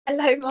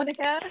Hello,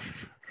 Monica.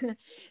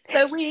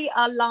 So we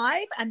are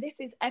live, and this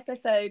is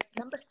episode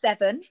number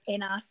 7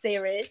 in our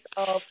series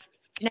of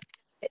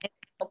Fitness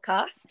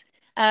podcast.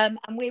 And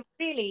we're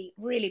really,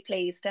 really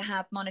pleased to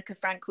have Monica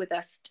Franke with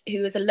us,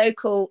 who is a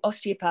local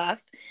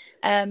osteopath,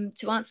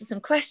 to answer some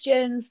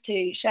questions,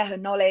 to share her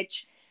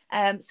knowledge.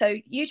 So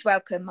huge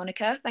welcome,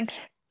 Monica. Thank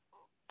you.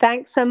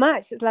 Thanks so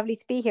much. It's lovely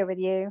to be here with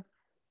you.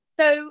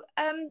 So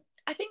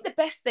I think the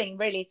best thing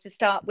really is to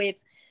start with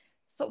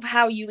sort of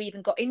how you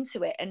even got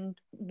into it and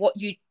what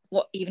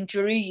even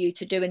drew you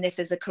to doing this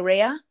as a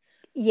career.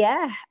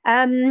 Yeah.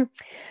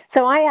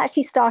 So I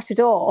actually started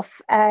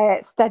off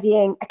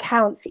studying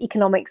accounts,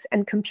 economics,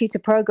 and computer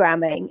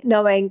programming,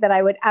 knowing that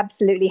I would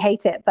absolutely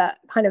hate it, but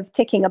kind of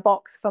ticking a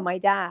box for my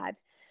dad.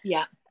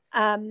 Yeah.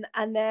 And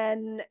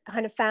then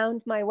kind of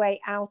found my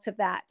way out of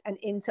that and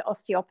into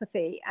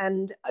osteopathy,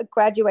 and I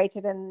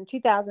graduated in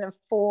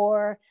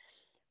 2004.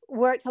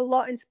 Worked a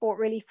lot in sport,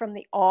 really from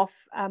the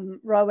off,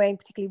 rowing,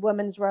 particularly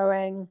women's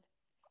rowing,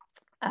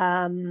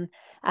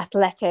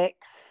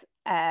 athletics,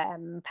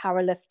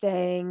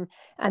 powerlifting,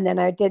 and then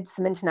I did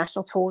some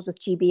international tours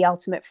with GB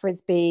Ultimate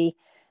Frisbee,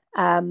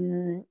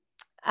 and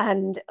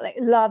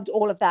loved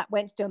all of that.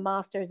 Went to do a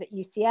master's at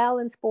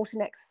UCL in sport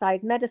and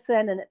exercise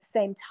medicine, and at the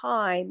same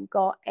time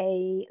got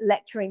a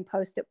lecturing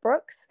post at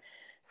Brooks.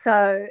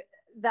 So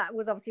that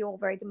was obviously all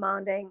very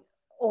demanding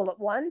all at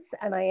once,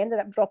 and I ended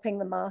up dropping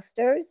the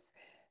master's.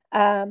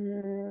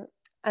 And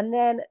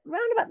then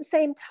around about the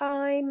same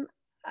time,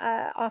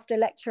 after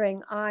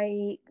lecturing,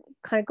 I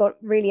kind of got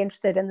really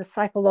interested in the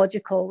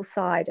psychological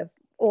side of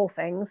all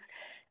things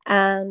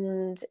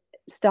and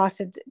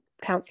started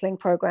counseling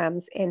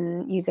programs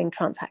in using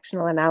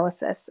transactional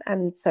analysis,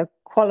 and so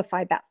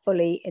qualified that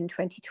fully in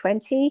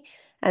 2020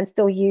 and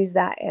still use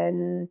that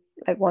in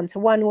like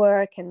one-to-one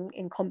work and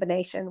in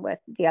combination with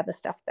the other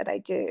stuff that I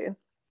do.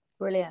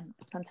 Brilliant.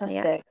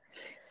 Fantastic.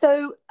 Yeah.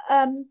 So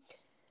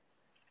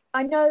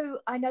I know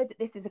that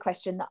this is a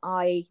question that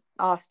I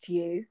asked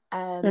you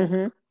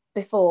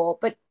before,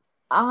 but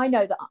I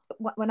know that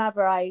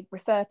whenever I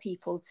refer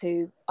people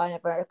to either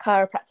a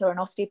chiropractor or an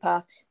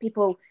osteopath,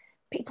 people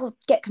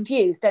get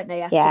confused, don't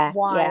they, as to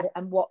why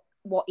and what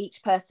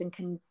each person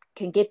can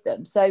give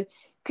them. So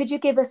could you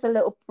give us a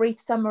little brief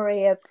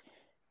summary of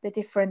the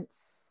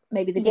difference,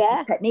 maybe the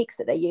different techniques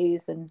that they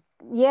use? And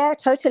yeah,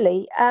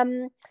 totally.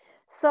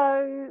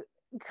 So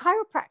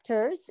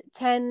chiropractors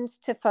tend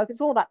to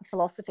focus all about the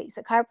philosophy.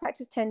 So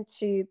chiropractors tend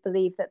to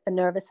believe that the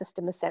nervous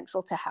system is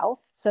central to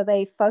health. So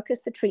they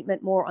focus the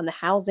treatment more on the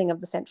housing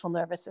of the central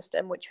nervous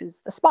system, which is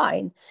the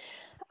spine.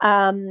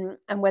 And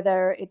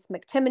whether it's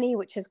McTimony,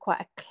 which is quite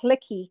a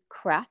clicky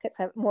crack, it's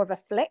more of a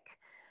flick,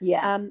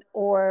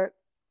 or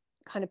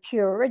kind of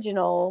pure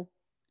original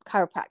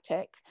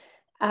chiropractic,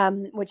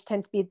 which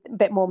tends to be a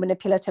bit more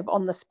manipulative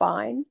on the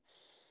spine.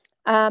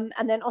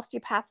 And then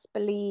osteopaths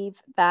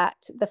believe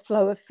that the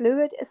flow of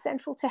fluid is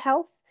central to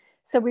health.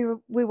 So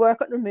we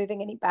work on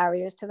removing any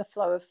barriers to the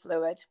flow of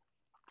fluid.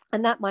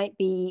 And that might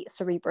be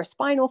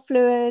cerebrospinal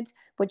fluid,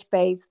 which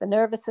bathes the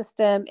nervous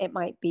system. It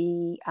might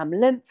be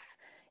lymph.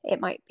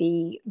 It might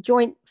be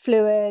joint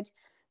fluid.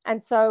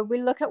 And so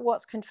we look at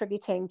what's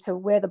contributing to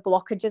where the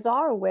blockages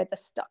are or where the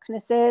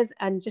stuckness is,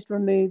 and just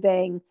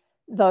removing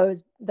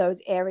those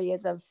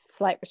areas of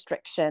slight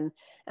restriction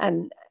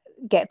and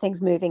get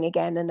things moving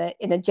again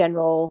in a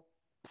general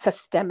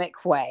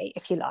systemic way,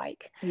 if you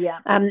like.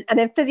 And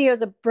then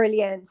physios are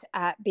brilliant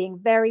at being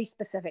very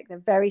specific. They're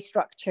very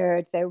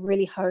structured. They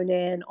really hone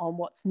in on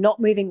what's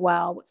not moving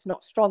well, what's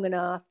not strong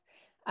enough,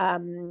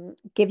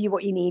 give you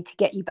what you need to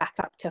get you back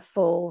up to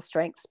full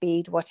strength,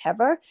 speed,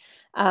 whatever.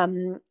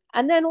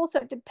 And then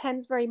also it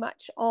depends very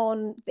much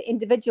on the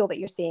individual that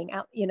you're seeing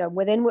out,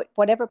 within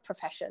whatever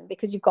profession,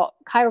 because you've got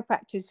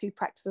chiropractors who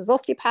practice as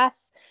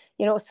osteopaths,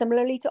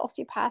 similarly to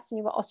osteopaths, and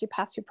you've got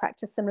osteopaths who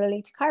practice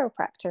similarly to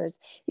chiropractors.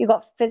 You've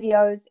got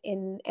physios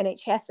in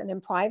NHS and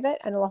in private,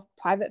 and a lot of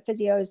private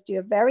physios do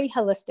a very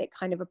holistic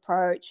kind of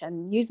approach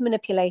and use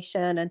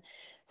manipulation. And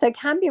so it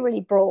can be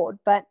really broad,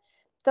 but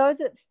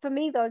for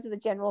me, those are the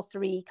general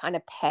 3 kind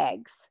of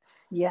pegs.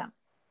 Yeah.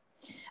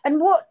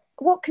 And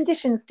what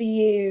conditions do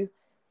you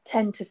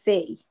tend to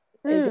see?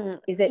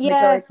 Is it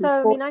majority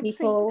sports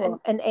people? I treat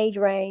an age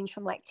range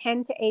from like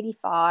 10 to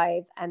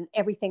 85 and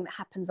everything that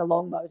happens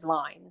along those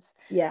lines.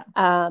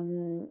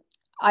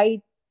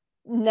 I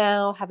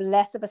now have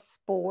less of a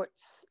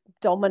sports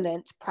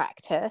dominant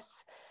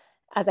practice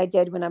as I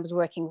did when I was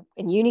working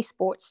in uni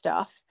sport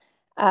stuff.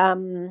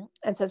 And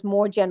so it's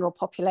more general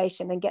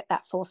population and get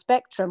that full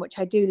spectrum, which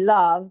I do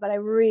love, but I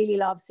really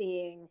love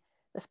seeing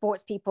the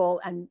sports people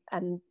and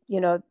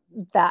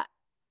that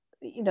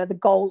the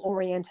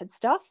goal-oriented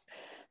stuff.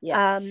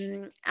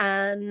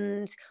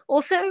 And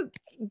also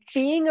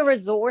being a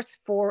resource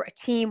for a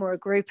team or a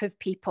group of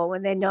people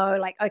when they know,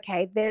 like,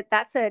 okay,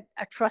 that's a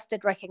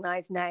trusted,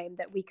 recognized name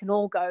that we can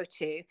all go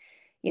to,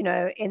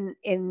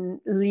 in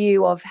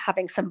lieu of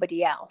having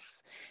somebody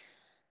else.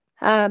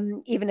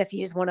 Even if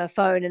you just want to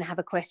phone and have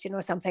a question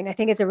or something, I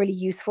think it's a really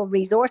useful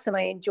resource, and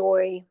I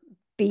enjoy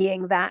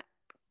being that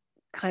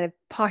kind of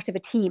part of a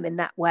team in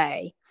that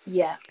way.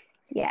 Yeah.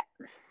 Yeah.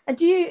 And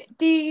do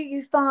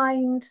you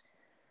find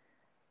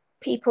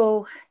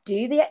people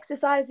do the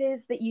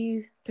exercises that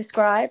you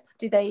prescribe?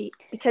 Do they,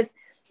 because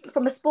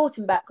from a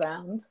sporting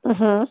background,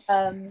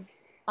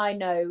 I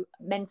know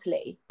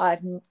mentally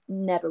I've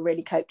never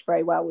really coped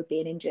very well with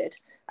being injured.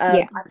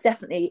 I've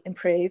definitely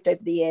improved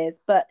over the years,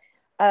 but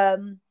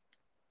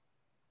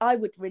I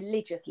would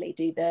religiously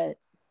do the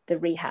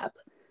rehab.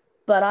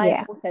 But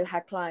I've also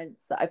had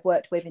clients that I've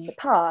worked with in the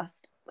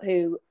past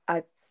who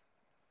I've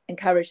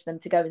encouraged them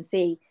to go and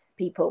see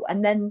people,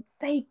 and then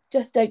they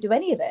just don't do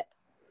any of it.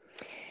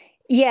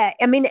 Yeah,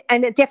 I mean,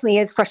 and it definitely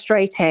is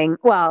frustrating.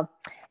 Well,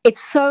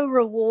 it's so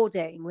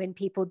rewarding when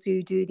people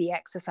do the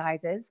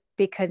exercises,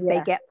 because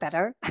they get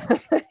better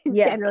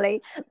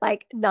generally,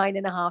 like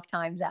 9.5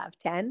 times out of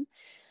 10.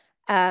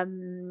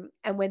 And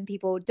when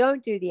people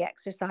don't do the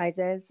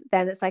exercises,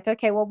 then it's like,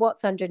 okay, well,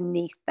 what's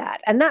underneath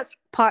that? And that's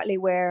partly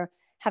where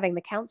having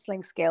the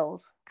counseling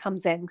skills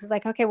comes in, because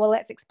like, okay, well,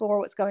 let's explore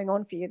what's going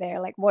on for you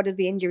there. Like, what does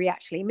the injury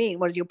actually mean?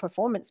 What does your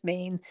performance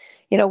mean?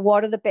 You know,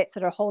 what are the bits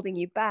that are holding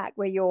you back,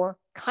 where you're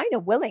kind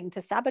of willing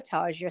to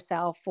sabotage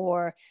yourself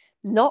or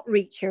not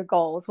reach your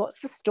goals?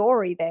 What's the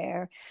story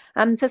there?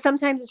 So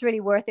sometimes it's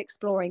really worth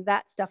exploring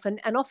that stuff.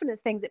 And often it's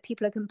things that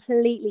people are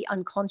completely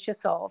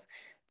unconscious of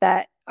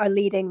that are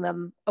leading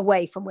them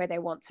away from where they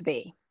want to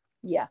be.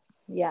 Yeah,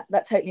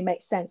 that totally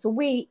makes sense. So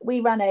we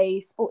ran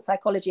a sports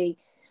psychology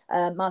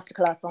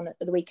masterclass on at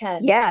the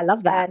weekend. Yeah, I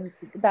love that. And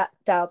that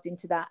delved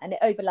into that, and it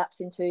overlaps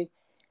into,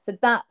 so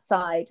that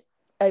side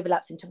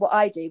overlaps into what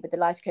I do with the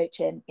life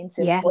coaching,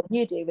 into what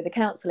you do with the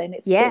counselling.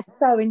 It's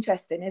so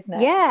interesting, isn't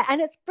it? Yeah, and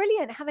it's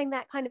brilliant having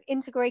that kind of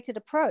integrated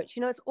approach.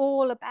 You know, it's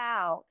all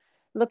about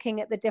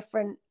looking at the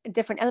different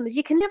elements.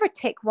 You can never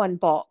tick one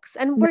box,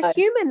 and we're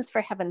humans,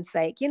 for heaven's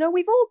sake. You know,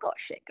 we've all got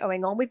shit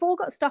going on. We've all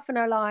got stuff in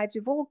our lives.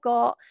 We've all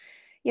got,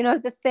 you know,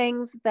 the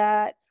things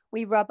that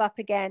we rub up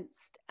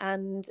against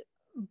and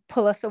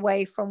pull us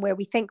away from where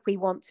we think we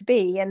want to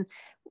be. And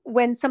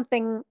when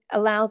something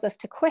allows us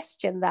to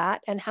question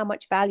that and how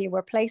much value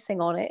we're placing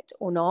on it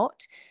or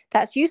not,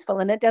 that's useful.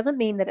 And it doesn't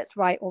mean that it's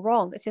right or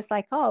wrong. It's just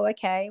like, oh,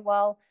 okay,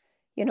 well,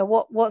 you know,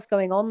 what's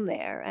going on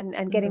there,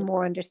 and getting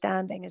more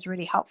understanding is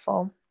really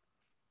helpful.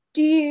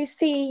 Do you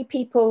see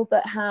people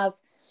that have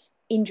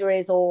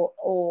injuries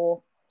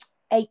or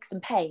aches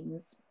and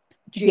pains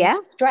due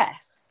to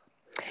stress?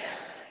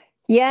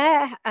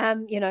 Yeah.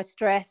 You know,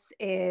 stress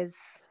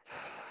is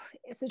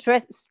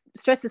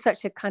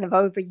such a kind of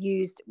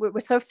overused, we're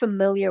so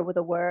familiar with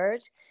a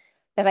word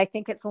that I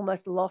think it's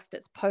almost lost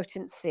its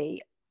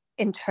potency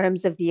in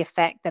terms of the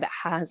effect that it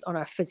has on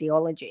our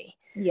physiology.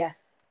 Yeah.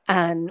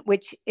 And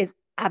which is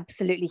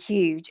absolutely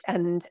huge.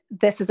 And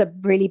this is a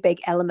really big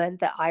element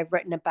that I've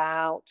written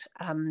about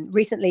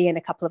recently in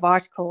a couple of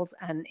articles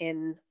and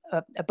in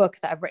a book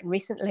that I've written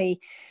recently.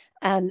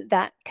 And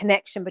that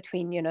connection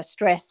between, you know,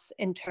 stress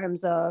in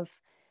terms of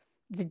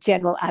the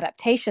general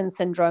adaptation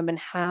syndrome, and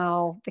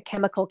how the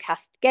chemical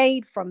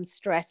cascade from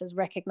stress, as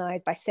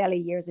recognized by Selle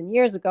years and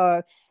years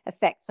ago,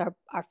 affects our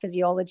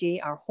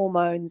physiology, our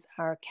hormones,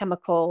 our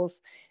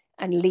chemicals,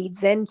 and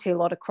leads into a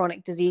lot of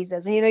chronic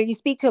diseases. And, you know, you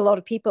speak to a lot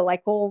of people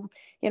like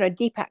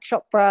Deepak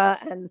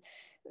Chopra and,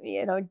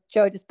 you know,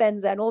 Joe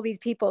Dispenza and all these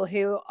people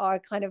who are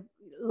kind of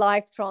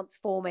life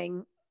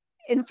transforming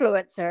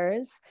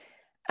influencers.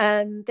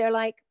 And they're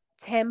like,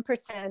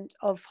 10%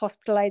 of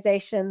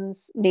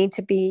hospitalizations need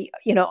to be,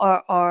 you know,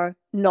 are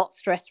not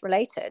stress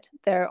related.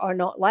 They are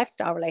not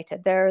lifestyle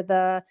related. They're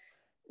the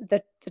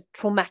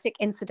traumatic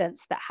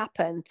incidents that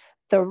happen.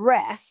 The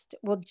rest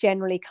will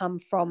generally come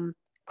from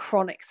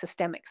chronic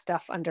systemic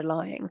stuff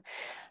underlying.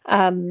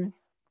 And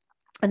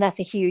that's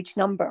a huge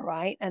number,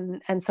 right?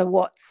 And so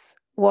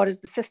what is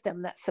the system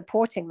that's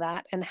supporting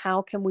that? And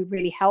how can we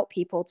really help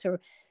people to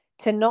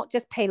not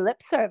just pay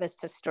lip service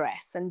to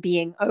stress and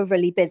being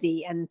overly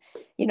busy and,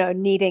 you know,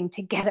 needing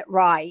to get it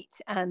right?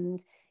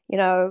 And, you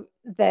know,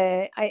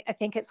 I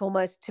think it's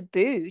almost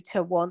taboo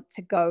to want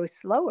to go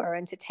slower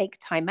and to take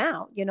time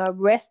out. You know,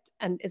 rest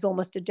and is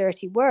almost a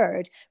dirty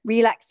word.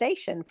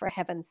 Relaxation, for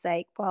heaven's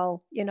sake,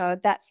 well, you know,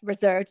 that's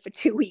reserved for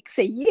 2 weeks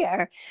a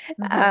year.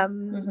 You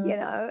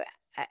know,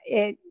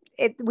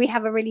 we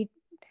have a really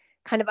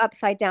kind of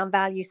upside down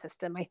value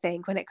system, I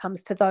think, when it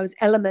comes to those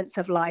elements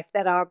of life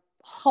that our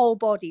whole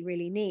body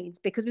really needs,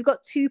 because we've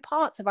got two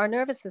parts of our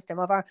nervous system,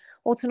 of our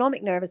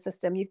autonomic nervous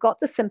system. You've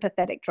got the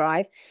sympathetic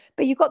drive,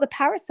 but you've got the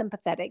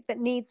parasympathetic that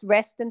needs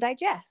rest and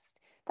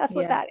digest. That's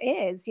what that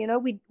is. You know,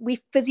 we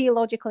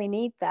physiologically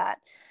need that.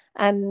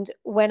 And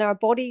when our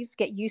bodies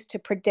get used to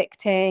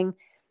predicting,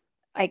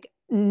 like,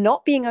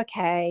 not being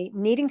okay,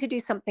 needing to do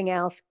something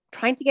else,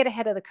 trying to get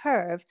ahead of the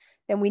curve,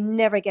 then we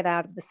never get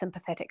out of the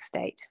sympathetic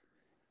state.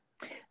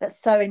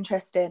 That's so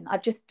interesting.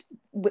 I've just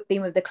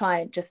been with the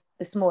client just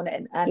this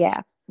morning, and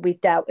we've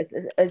dealt with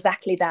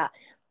exactly that.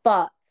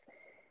 But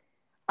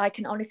I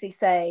can honestly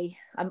say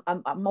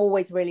I'm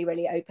always really,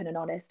 really open and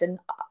honest. And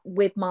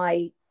with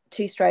my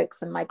 2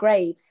 strokes and my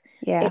graves,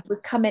 it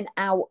was coming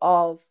out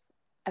of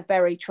a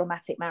very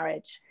traumatic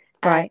marriage.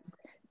 Right.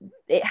 And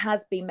it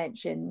has been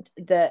mentioned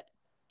that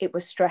it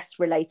was stress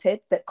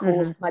related that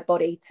caused my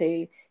body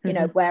to, you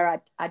know,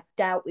 where I'd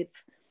dealt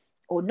with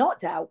or not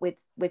dealt with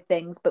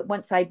things. But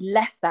once I'd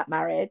left that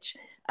marriage,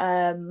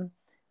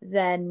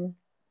 then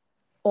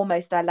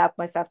almost I allowed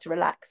myself to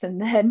relax,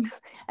 and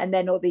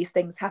then all these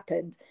things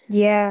happened.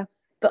 Yeah.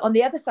 But on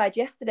the other side,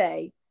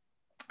 yesterday,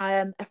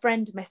 a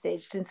friend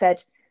messaged and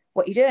said,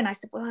 "What are you doing?" I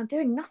said, "Well, I'm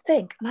doing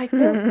nothing." And I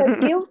feel so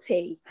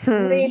guilty,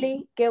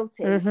 really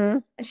guilty.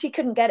 And she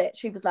couldn't get it.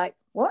 She was like,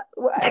 what?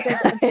 I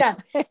don't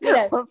understand. You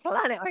know, what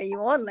planet are you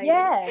on, lady?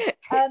 Yeah.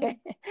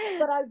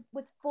 But I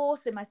was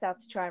forcing myself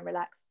to try and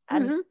relax.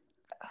 And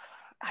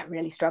I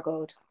really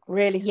struggled.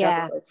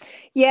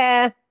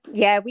 Yeah,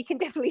 we can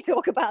definitely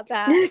talk about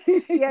that.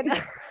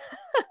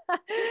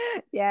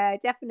 Yeah,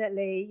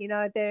 definitely. You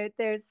know,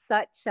 there's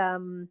such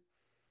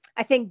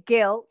I think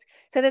guilt.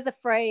 So there's a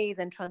phrase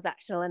in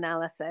transactional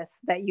analysis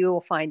that you will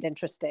find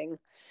interesting.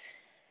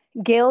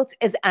 Guilt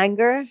is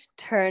anger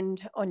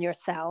turned on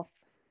yourself.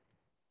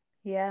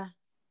 Yeah.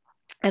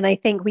 And I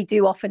think we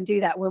do often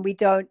do that when we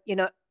don't, you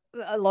know,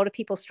 a lot of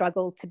people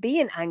struggle to be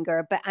in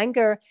anger, but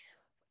anger,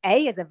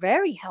 is a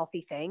very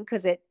healthy thing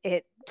because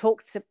it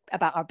talks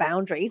about our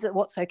boundaries,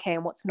 what's okay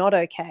and what's not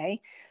okay.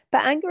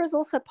 But anger is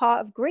also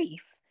part of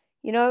grief.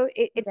 You know,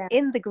 it's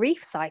in the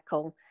grief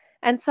cycle.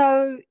 And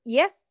so,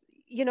 yes,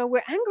 you know,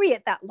 we're angry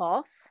at that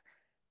loss,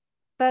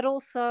 but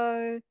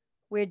also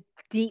we're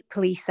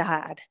deeply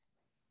sad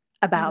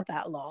about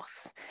that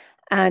loss,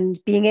 and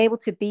being able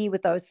to be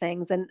with those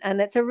things. And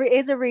is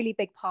a really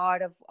big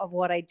part of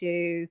what I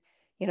do.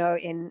 You know,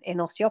 in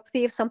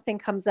osteopathy, if something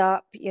comes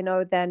up, you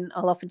know, then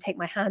I'll often take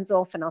my hands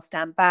off and I'll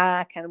stand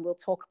back and we'll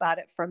talk about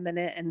it for a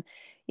minute. And,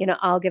 you know,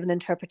 I'll give an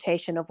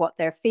interpretation of what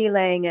they're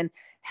feeling and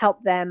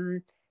help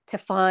them to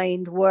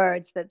find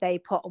words that they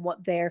put on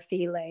what they're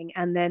feeling.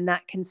 And then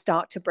that can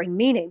start to bring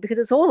meaning, because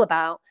it's all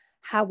about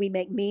how we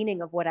make meaning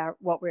of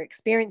what we're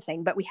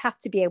experiencing. But we have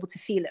to be able to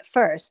feel it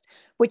first,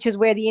 which is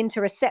where the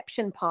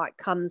interoception part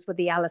comes with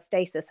the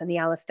allostasis and the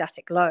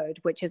allostatic load,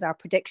 which is our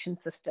prediction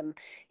system,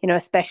 you know,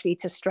 especially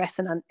to stress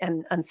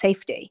and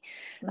safety.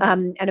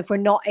 And if we're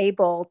not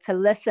able to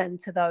listen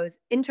to those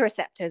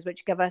interoceptors,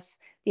 which give us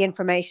the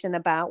information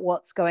about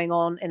what's going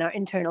on in our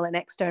internal and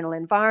external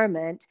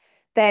environment,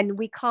 then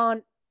we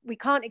can't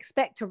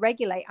expect to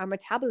regulate our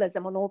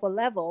metabolism on all the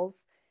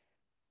levels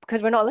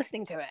because we're not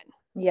listening to it.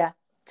 Yeah.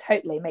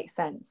 Totally makes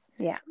sense.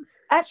 Yeah.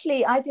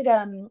 Actually, I did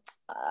I'm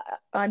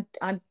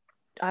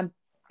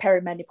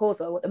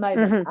perimenopausal at the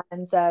moment,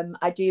 and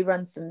I do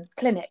run some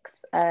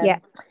clinics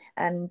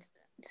and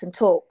some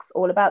talks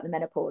all about the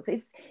menopause.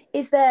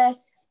 Is there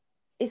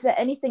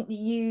anything that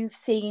you've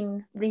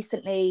seen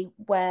recently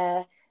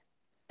where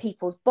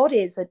people's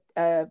bodies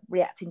are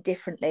reacting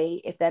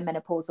differently if they're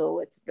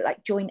menopausal? It's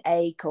like joint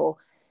ache or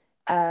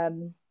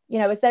you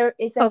know, is there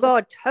oh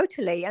god,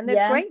 totally. And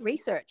there's great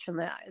research on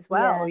that as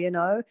well. You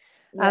know,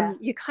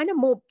 you're kind of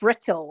more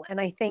brittle, and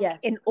I think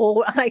in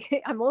all,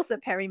 like, I'm also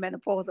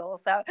perimenopausal,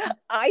 so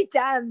I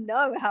damn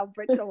know how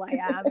brittle I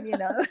am, you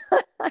know.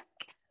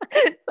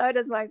 So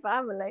does my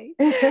family.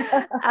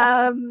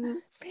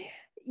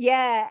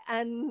 Yeah.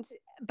 And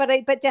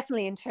but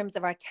definitely in terms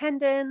of our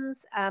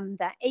tendons,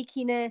 that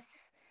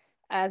achiness,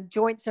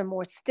 joints are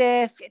more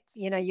stiff. It's,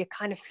 you know, you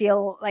kind of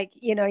feel like,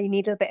 you know, you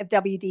need a bit of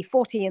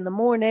WD-40 in the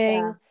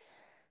morning.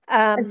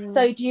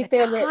 So do you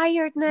feel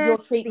tiredness, that your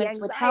treatments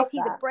the would help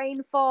anxiety, the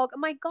brain fog? Oh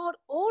my god,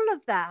 all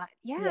of that.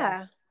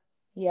 Yeah.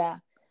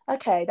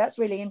 Okay, that's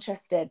really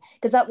interesting,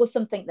 because that was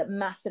something that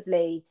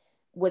massively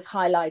was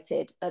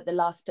highlighted at the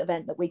last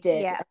event that we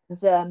did.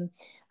 And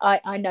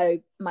I know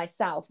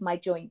myself, my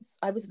joints,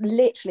 I was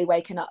literally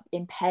waking up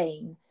in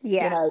pain,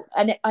 you know,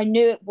 and I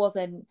knew it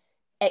wasn't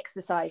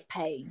exercise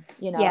pain,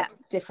 you know,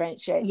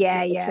 differentiate.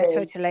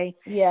 Totally.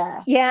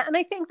 And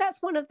I think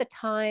that's one of the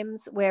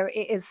times where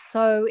it is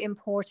so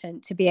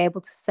important to be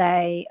able to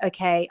say,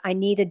 okay, I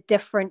need a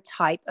different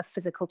type of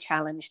physical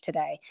challenge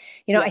today.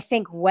 You know, I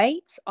think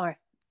weights are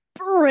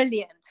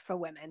brilliant for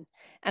women,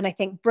 and I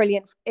think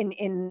brilliant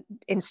in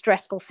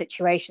stressful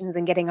situations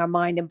and getting our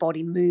mind and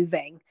body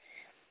moving.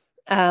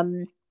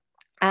 And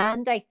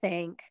I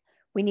think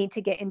we need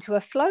to get into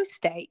a flow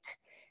state.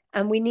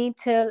 And we need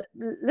to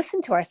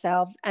listen to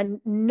ourselves, and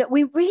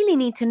we really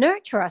need to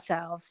nurture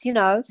ourselves, you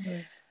know.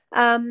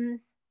 And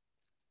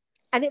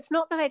it's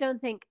not that I don't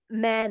think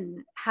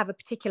men have a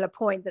particular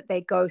point that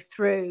they go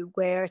through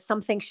where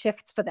something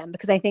shifts for them,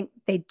 because I think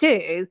they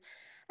do.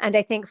 And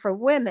I think for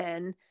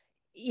women,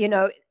 you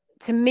know,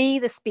 to me,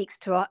 this speaks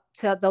to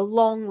the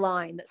long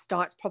line that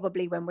starts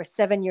probably when we're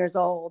 7 years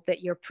old,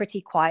 that you're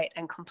pretty quiet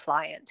and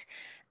compliant.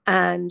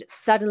 And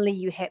suddenly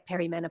you hit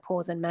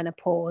perimenopause and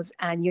menopause,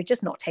 and you're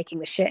just not taking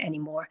the shit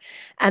anymore.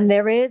 And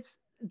there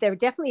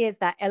definitely is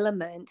that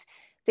element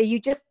that you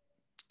just,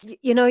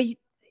 you know,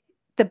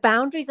 the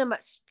boundaries are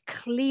much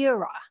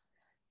clearer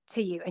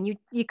to you, and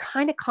you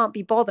kind of can't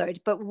be bothered.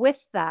 But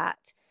with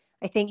that,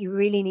 I think you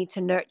really need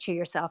to nurture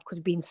yourself, because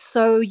being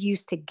so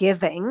used to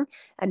giving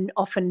and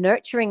often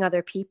nurturing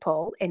other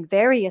people in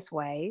various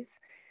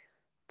ways,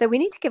 that we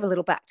need to give a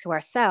little back to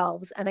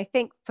ourselves. And I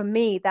think for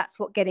me, that's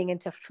what getting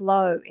into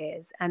flow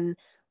is. And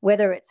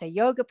whether it's a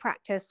yoga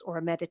practice or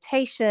a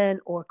meditation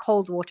or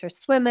cold water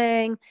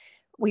swimming.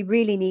 We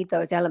really need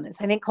those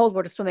elements. I think cold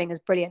water swimming is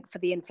brilliant for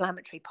the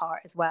inflammatory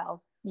part as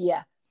well.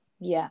 Yeah.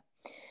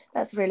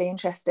 That's really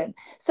interesting.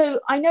 So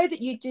I know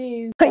that you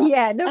do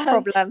yeah, no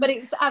problem, but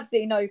it's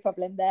absolutely no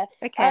problem there.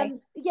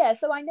 Okay. Yeah,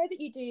 so I know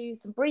that you do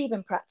some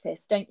breathing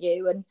practice, don't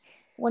you? And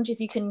I wonder if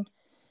you can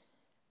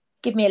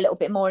give me a little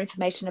bit more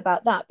information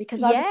about that,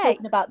 because I was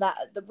talking about that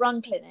at the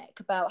run clinic,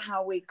 about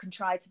how we can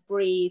try to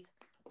breathe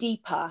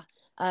deeper,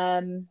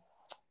 and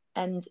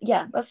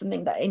yeah, that's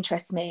something that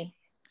interests me.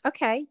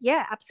 Okay,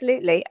 yeah,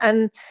 absolutely.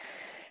 And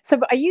so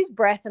I use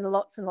breath in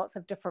lots and lots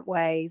of different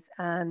ways,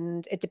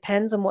 and it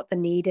depends on what the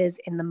need is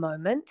in the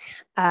moment.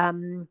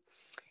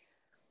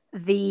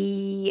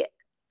 The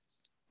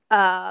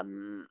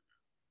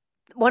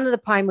one of the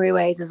primary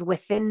ways is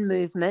within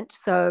movement,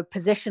 so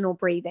positional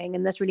breathing,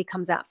 and this really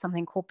comes out of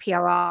something called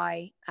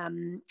PRI,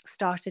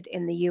 started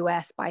in the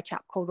US by a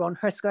chap called Ron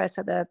Hersker,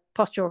 so the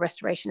Postural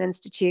Restoration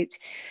Institute,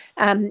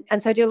 and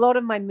so I do a lot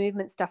of my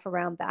movement stuff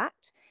around that.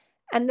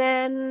 And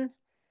then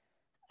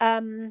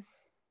on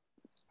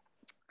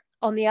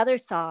the other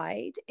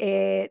side,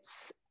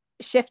 it's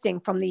shifting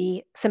from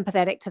the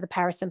sympathetic to the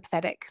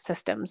parasympathetic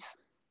systems.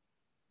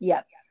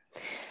 Yeah.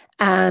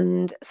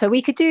 And so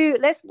we could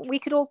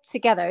all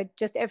together,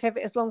 just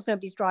as long as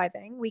nobody's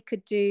driving, we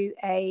could do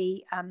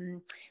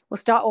we'll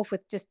start off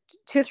with just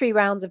 2 or 3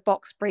 rounds of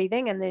box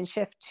breathing and then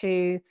shift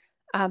to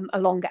a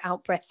longer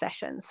out breath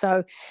session.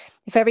 So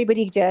if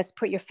everybody just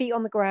put your feet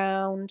on the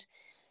ground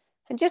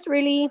and just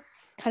really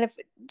kind of,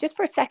 just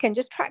for a second,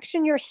 just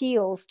traction your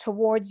heels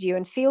towards you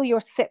and feel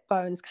your sit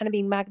bones kind of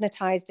being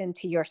magnetized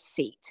into your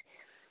seat.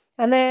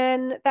 And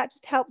then that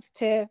just helps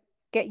to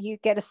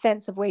get a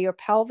sense of where your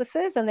pelvis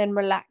is, and then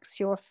relax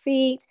your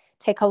feet.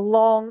 Take a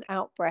long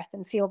out breath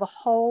and feel the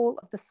whole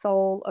of the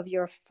sole of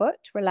your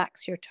foot.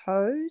 Relax your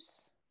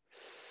toes.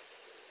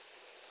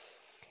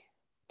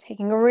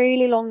 Taking a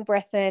really long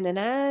breath in, and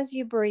as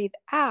you breathe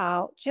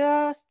out,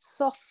 just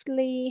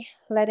softly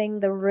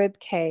letting the rib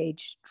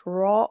cage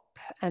drop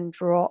and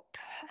drop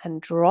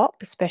and drop,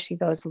 especially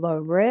those low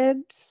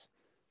ribs.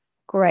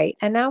 Great.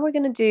 And now we're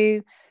going to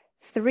do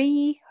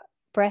 3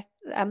 breath,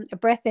 a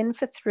breath in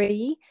for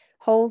 3,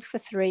 hold for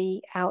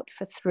 3, out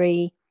for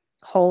 3,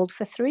 hold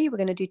for 3. We're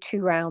going to do 2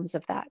 rounds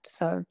of that.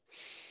 So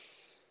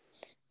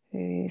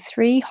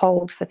 3,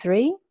 hold for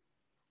 3,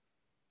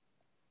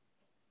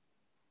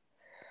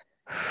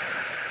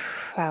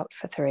 out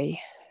for 3,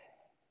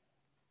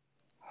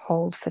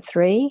 hold for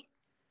 3,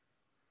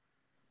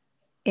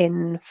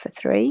 in for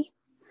 3,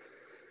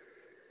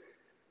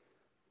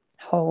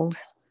 hold,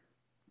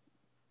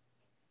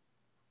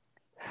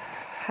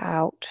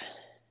 out,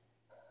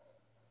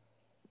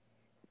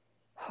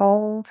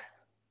 hold.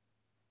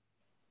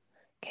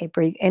 Okay,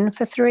 breathe in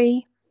for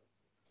 3,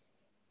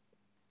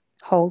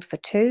 hold for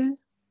 2,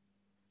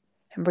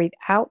 and breathe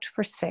out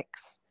for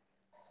 6.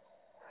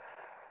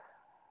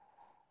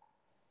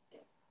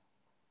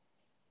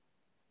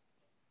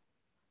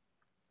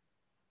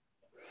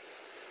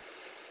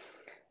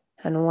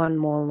 And 1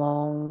 more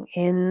long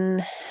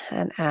in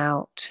and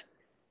out.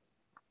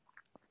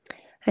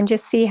 And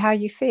just see how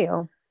you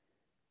feel.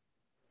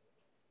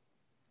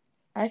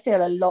 I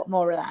feel a lot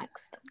more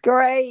relaxed.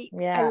 Great.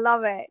 Yeah. I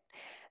love it.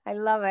 I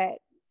love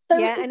it. So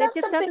yeah, and it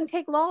just doesn't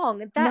take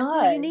long. That's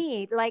all you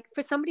need. Like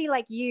for somebody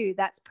like you,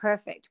 that's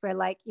perfect. Where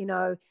like,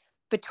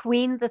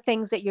 between the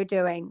things that you're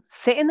doing,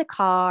 sit in the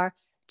car,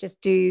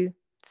 just do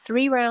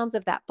 3 rounds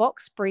of that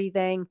box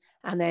breathing,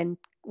 and then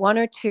 1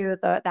 or 2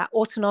 of that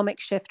autonomic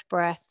shift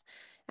breath,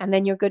 and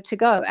then you're good to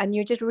go. And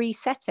you're just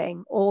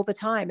resetting all the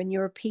time, and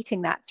you're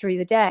repeating that through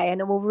the day,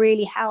 and it will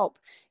really help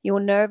your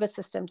nervous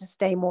system to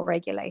stay more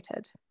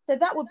regulated. So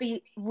that would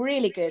be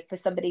really good for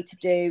somebody to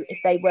do if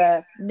they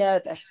were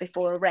nervous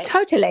before a race.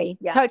 Totally.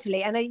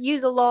 And I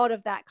use a lot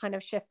of that kind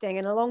of shifting,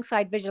 and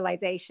alongside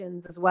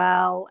visualizations as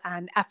well,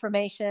 and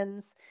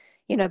affirmations,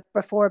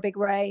 before a big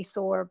race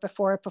or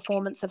before a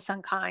performance of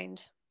some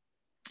kind.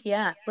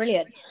 Yeah,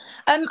 brilliant.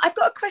 I've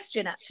got a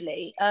question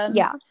actually.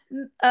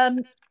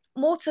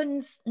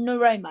 Morton's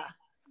neuroma.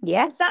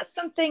 Yes. Is that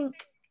something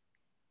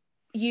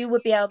you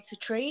would be able to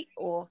treat,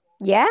 or?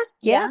 Yeah.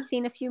 I've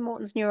seen a few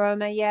Morton's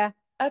neuroma. Yeah.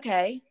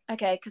 Okay,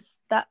 because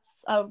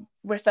I'll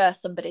refer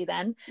somebody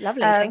then.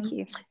 Lovely, thank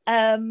you.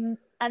 And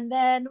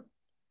then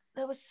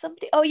there was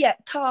somebody. Oh yeah,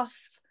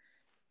 calf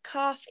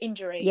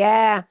injury.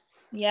 Yeah.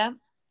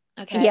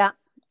 Okay. Yeah.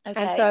 Okay.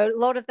 And so a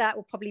lot of that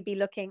will probably be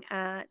looking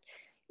at,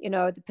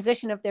 the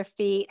position of their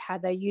feet, how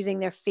they're using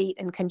their feet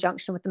in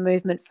conjunction with the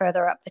movement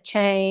further up the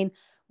chain,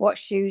 what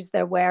shoes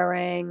they're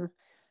wearing,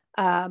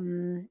 how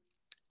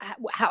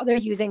they're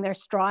using their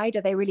stride.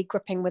 Are they really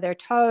gripping with their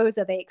toes?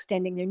 Are they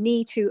extending their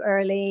knee too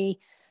early?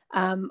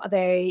 Are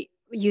they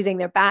using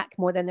their back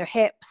more than their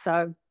hips?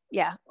 So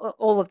yeah,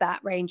 all of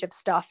that range of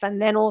stuff.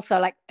 And then also,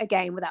 like,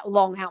 again, with that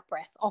long out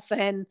breath,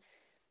 often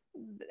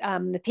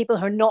the people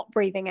who are not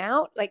breathing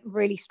out, like,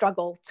 really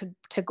struggle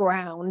to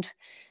ground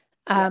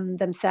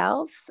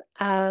themselves.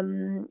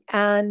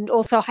 And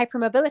also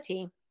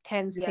hypermobility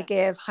tends to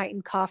give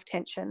heightened calf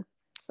tension.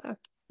 So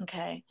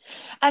Okay.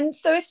 And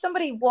so if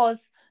somebody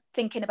was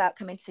thinking about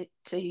coming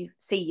to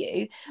see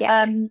you,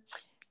 Yeah.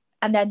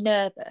 and they're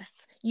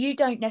nervous, you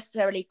don't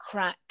necessarily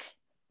crack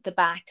the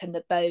back and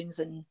the bones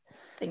and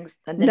things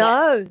and the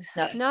No,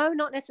 neck.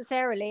 not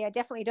necessarily. I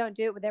definitely don't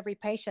do it with every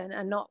patient,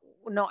 and not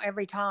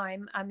every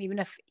time. Even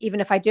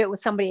if I do it with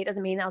somebody, it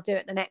doesn't mean I'll do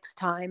it the next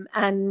time.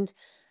 And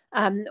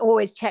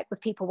always check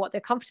with people what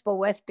they're comfortable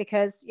with,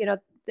 because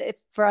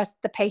for us,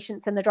 the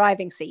patient's in the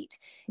driving seat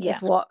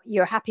is what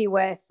you're happy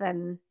with,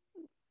 and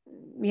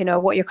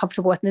what you're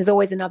comfortable with. And there's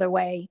always another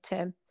way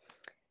to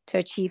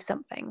achieve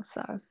something.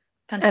 So.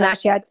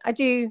 Fantastic. And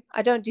actually,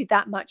 I don't do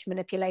that much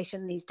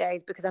manipulation these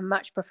days, because I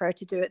much prefer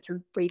to do it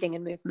through breathing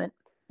and movement.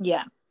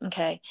 Yeah.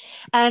 Okay.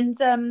 And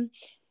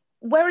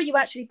where are you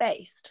actually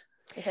based?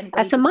 If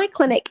anybody so my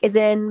clinic is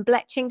in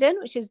Bletchington,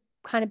 which is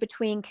kind of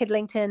between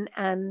Kidlington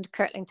and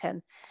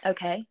Kirtlington.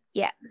 Okay.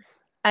 Yeah.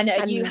 And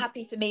are you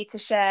happy for me to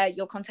share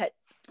your contact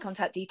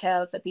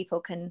details so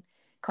people can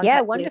contact you?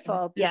 Yeah,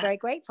 wonderful. Be very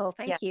grateful.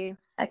 Thank you.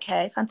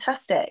 Okay,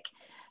 fantastic.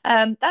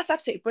 That's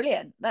absolutely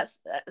brilliant. That's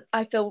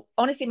I feel,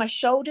 honestly, my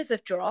shoulders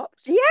have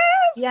dropped. Yes.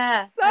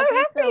 Yeah. So I do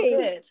happy. feel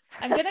good.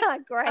 I'm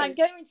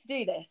going to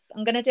do this.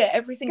 I'm going to do it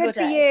every single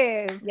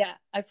day. Good for you. Yeah,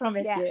 I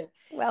promise you.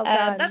 Well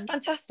done. That's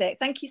fantastic.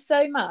 Thank you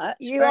so much.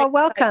 You are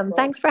welcome.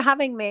 Thanks for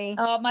having me.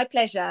 Oh, my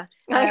pleasure.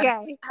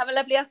 Okay. Have a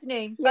lovely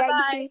afternoon. Yeah,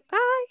 Bye-bye. you too.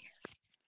 Bye.